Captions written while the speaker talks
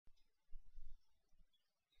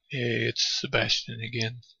Hey, it's Sebastian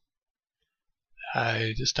again.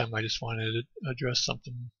 This time I just wanted to address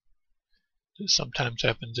something that sometimes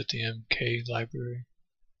happens at the MK library.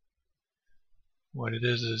 What it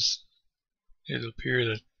is it'll appear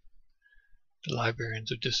that the librarians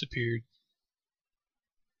have disappeared.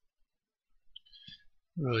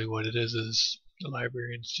 Really what it is the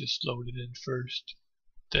librarians just loaded in first,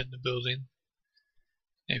 then the building.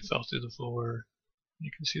 They fell through the floor.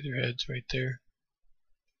 You can see their heads right there.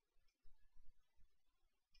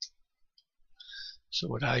 So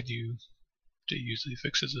what I do that usually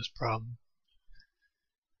fixes this problem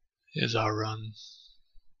is I'll run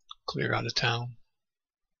clear out of town,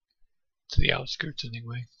 to the outskirts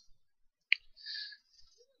anyway.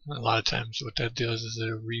 A lot of times what that does is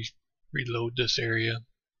it'll reload this area,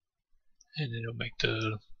 and it'll make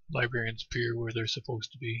the librarians appear where they're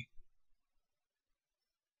supposed to be.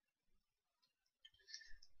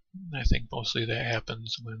 I think mostly that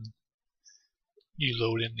happens when you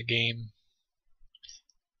load in the game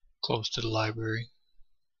close to the library,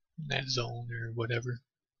 in that zone or whatever.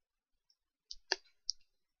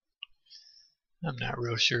 I'm not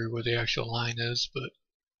real sure where the actual line is, but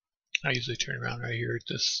I usually turn around right here at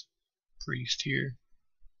this priest here,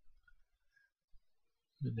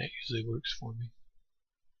 and that usually works for me.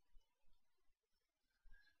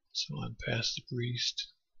 So I'm past the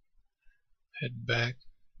priest, heading back,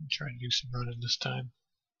 and trying to do some running this time.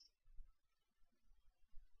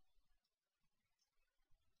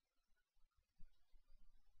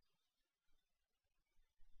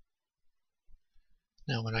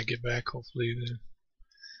 Now when I get back, hopefully the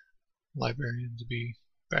librarians will be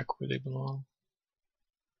back where they belong.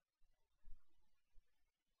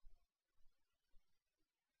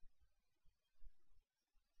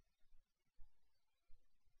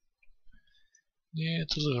 Yeah,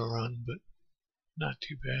 it's a little run, but not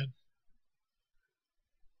too bad.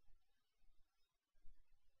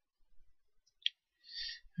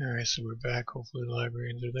 Alright, so we're back. Hopefully the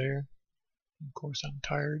librarians are there. Of course I'm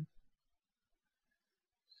tired.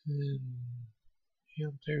 And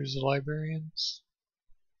yep, there's the librarians.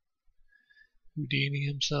 Houdini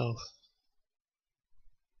himself.